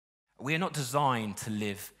We are not designed to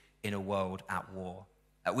live in a world at war.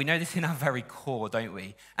 We know this in our very core, don't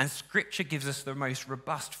we? And Scripture gives us the most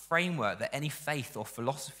robust framework that any faith or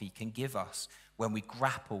philosophy can give us when we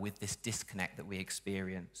grapple with this disconnect that we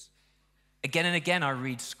experience. Again and again, I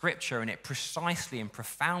read Scripture and it precisely and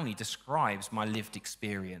profoundly describes my lived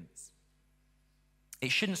experience.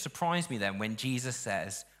 It shouldn't surprise me then when Jesus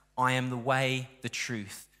says, I am the way, the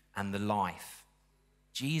truth, and the life.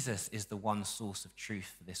 Jesus is the one source of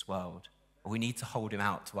truth for this world. We need to hold him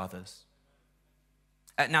out to others.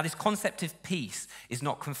 Now, this concept of peace is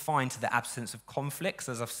not confined to the absence of conflicts,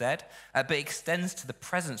 as I've said, but extends to the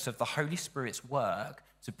presence of the Holy Spirit's work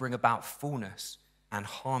to bring about fullness and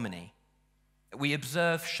harmony. We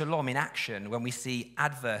observe shalom in action when we see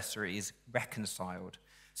adversaries reconciled,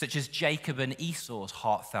 such as Jacob and Esau's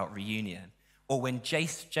heartfelt reunion, or when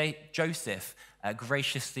Joseph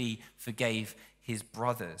graciously forgave his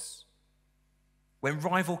brothers. When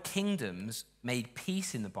rival kingdoms made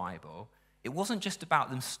peace in the Bible, it wasn't just about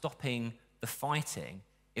them stopping the fighting,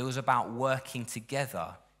 it was about working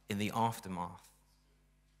together in the aftermath.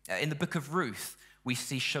 In the book of Ruth, we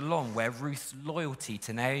see shalom, where Ruth's loyalty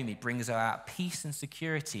to Naomi brings her out peace and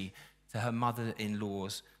security to her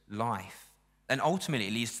mother-in-law's life. And ultimately,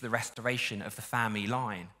 it leads to the restoration of the family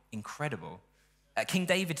line. Incredible. King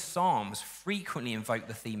David's Psalms frequently invoke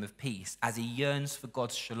the theme of peace as he yearns for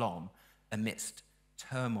God's shalom amidst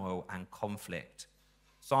turmoil and conflict.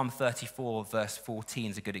 Psalm 34, verse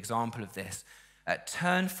 14 is a good example of this.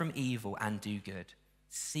 Turn from evil and do good.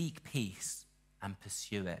 Seek peace and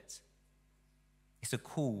pursue it. It's a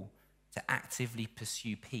call to actively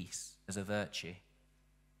pursue peace as a virtue.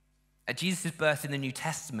 Jesus' birth in the New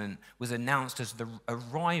Testament was announced as the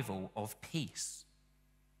arrival of peace.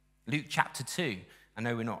 Luke chapter 2, I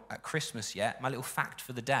know we're not at Christmas yet. My little fact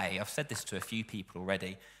for the day, I've said this to a few people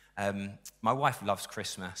already. My wife loves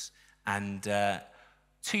Christmas, and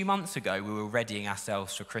 2 months ago we were readying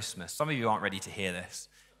ourselves for Christmas. Some of you aren't ready to hear this.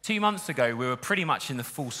 2 months ago we were pretty much in the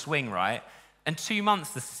full swing, right? And 2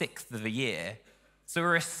 months, the 6th of the year. So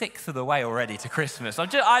we're a sixth of the way already to Christmas. I'm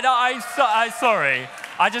sorry.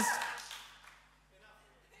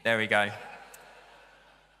 There we go.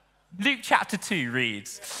 Luke chapter 2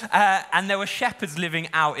 reads, and there were shepherds living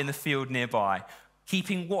out in the field nearby,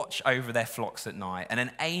 keeping watch over their flocks at night. And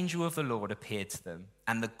an angel of the Lord appeared to them,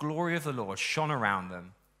 and the glory of the Lord shone around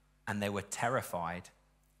them, and they were terrified.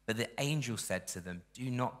 But the angel said to them, do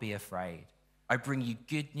not be afraid. I bring you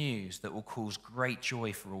good news that will cause great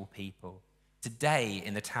joy for all people. Today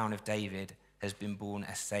in the town of David has been born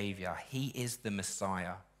a Savior. He is the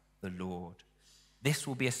Messiah, the Lord. This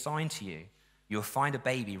will be a sign to you. You will find a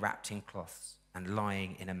baby wrapped in cloths and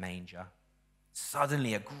lying in a manger.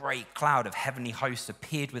 Suddenly a great cloud of heavenly hosts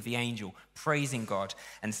appeared with the angel, praising God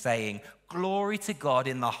and saying, glory to God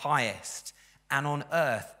in the highest, and on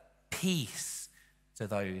earth peace to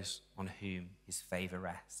those on whom his favor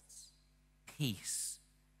rests. Peace.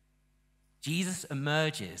 Jesus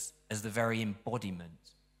emerges as the very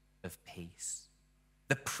embodiment of peace.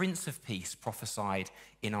 The Prince of Peace prophesied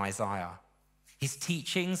in Isaiah. His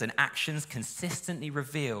teachings and actions consistently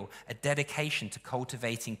reveal a dedication to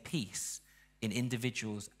cultivating peace in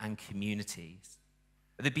individuals and communities.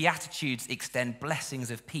 The Beatitudes extend blessings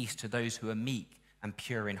of peace to those who are meek and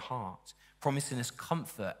pure in heart, promising us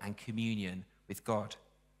comfort and communion with God.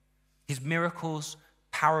 His miracles,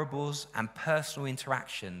 parables, and personal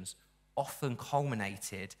interactions often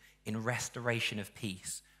culminated in restoration of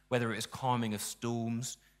peace, whether it was calming of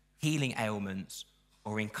storms, healing ailments,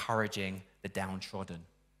 or encouraging the downtrodden.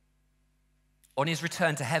 On his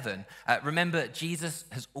return to heaven, remember, Jesus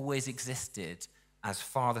has always existed as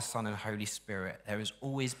Father, Son, and Holy Spirit. There has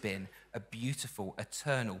always been a beautiful,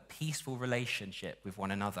 eternal, peaceful relationship with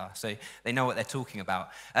one another. So they know what they're talking about.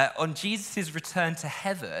 On Jesus' return to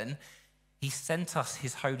heaven, he sent us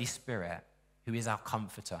his Holy Spirit, who is our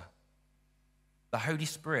comforter. The Holy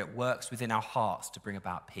Spirit works within our hearts to bring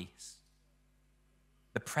about peace.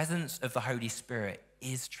 The presence of the Holy Spirit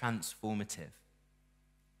is transformative.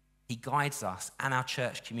 He guides us and our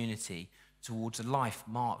church community towards a life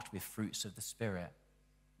marked with fruits of the Spirit: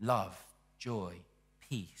 love, joy,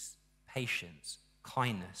 peace, patience,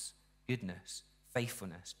 kindness, goodness,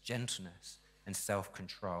 faithfulness, gentleness, and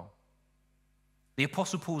self-control. The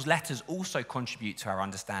Apostle Paul's letters also contribute to our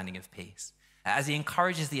understanding of peace, as he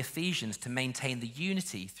encourages the Ephesians to maintain the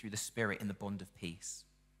unity through the Spirit in the bond of peace.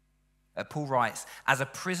 Paul writes, as a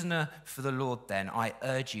prisoner for the Lord, then, I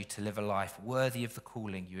urge you to live a life worthy of the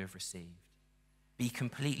calling you have received. Be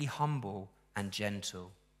completely humble and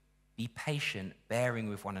gentle. Be patient, bearing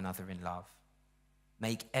with one another in love.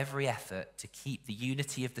 Make every effort to keep the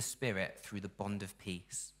unity of the Spirit through the bond of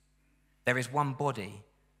peace. There is one body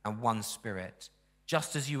and one Spirit,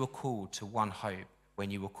 just as you were called to one hope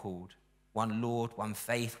when you were called. One Lord, one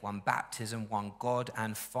faith, one baptism, one God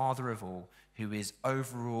and Father of all, who is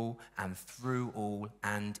over all and through all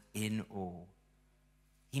and in all.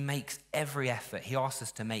 He makes every effort. He asks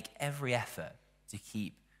us to make every effort to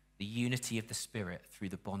keep the unity of the Spirit through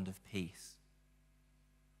the bond of peace.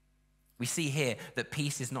 We see here that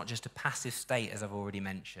peace is not just a passive state, as I've already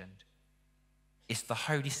mentioned. It's the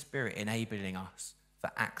Holy Spirit enabling us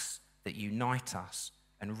for acts that unite us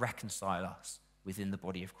and reconcile us within the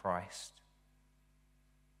body of Christ.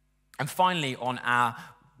 And finally, on our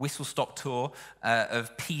whistle-stop tour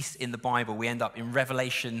of peace in the Bible, we end up in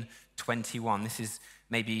Revelation 21. This is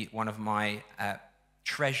maybe one of my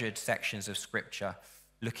treasured sections of Scripture,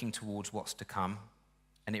 looking towards what's to come.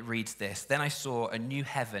 And it reads this: "Then I saw a new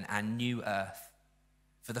heaven and new earth,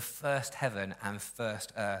 for the first heaven and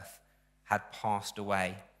first earth had passed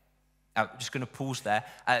away." I'm just going to pause there.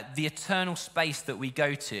 The eternal space that we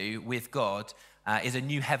go to with God is a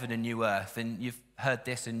new heaven and new earth. And you've heard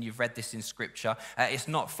this and you've read this in Scripture. It's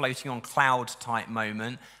not floating on cloud type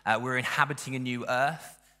moment. We're inhabiting a new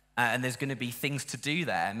earth. And there's going to be things to do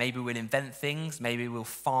there. Maybe we'll invent things. Maybe we'll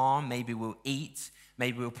farm. Maybe we'll eat.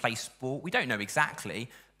 Maybe we'll play sport. We don't know exactly,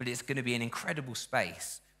 but it's going to be an incredible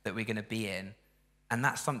space that we're going to be in. And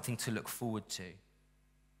that's something to look forward to.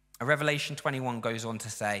 Revelation 21 goes on to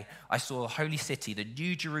say, "I saw a holy city, the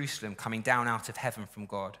new Jerusalem, coming down out of heaven from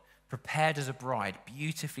God, prepared as a bride,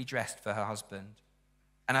 beautifully dressed for her husband.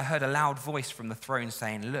 And I heard a loud voice from the throne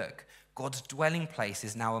saying, 'Look, God's dwelling place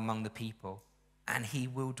is now among the people, and he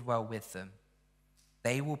will dwell with them.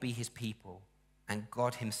 They will be his people, and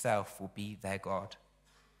God himself will be their God.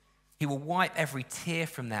 He will wipe every tear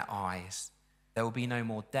from their eyes. There will be no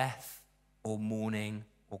more death or mourning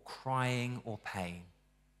or crying or pain,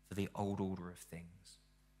 for the old order of things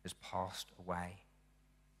has passed away.'"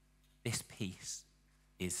 This peace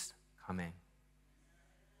is coming.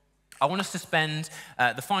 I want us to spend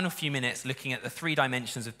the final few minutes looking at the three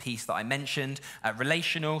dimensions of peace that I mentioned: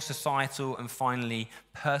 relational, societal, and finally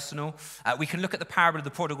personal. We can look at the parable of the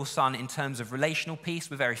prodigal son in terms of relational peace.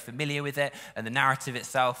 We're very familiar with it, and the narrative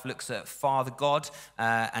itself looks at Father God,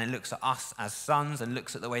 and it looks at us as sons, and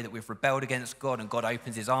looks at the way that we've rebelled against God, and God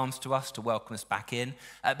opens his arms to us to welcome us back in.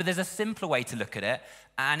 But there's a simpler way to look at it,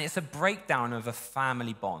 and it's a breakdown of a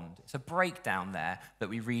family bond. It's a breakdown there that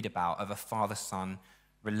we read about of a father-son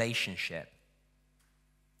relationship.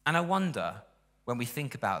 And I wonder, when we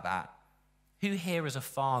think about that, who here as a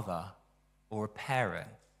father or a parent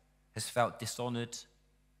has felt dishonored,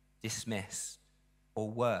 dismissed,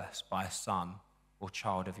 or worse by a son or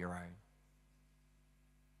child of your own?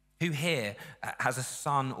 Who here has a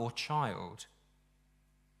son or child?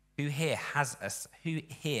 Who here as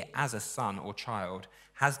a son or child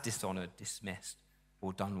has dishonored, dismissed,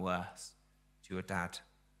 or done worse to your dad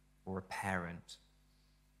or a parent?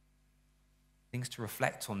 Things to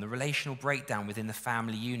reflect on. The relational breakdown within the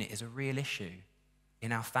family unit is a real issue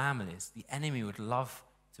in our families. The enemy would love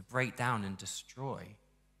to break down and destroy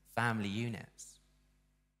family units.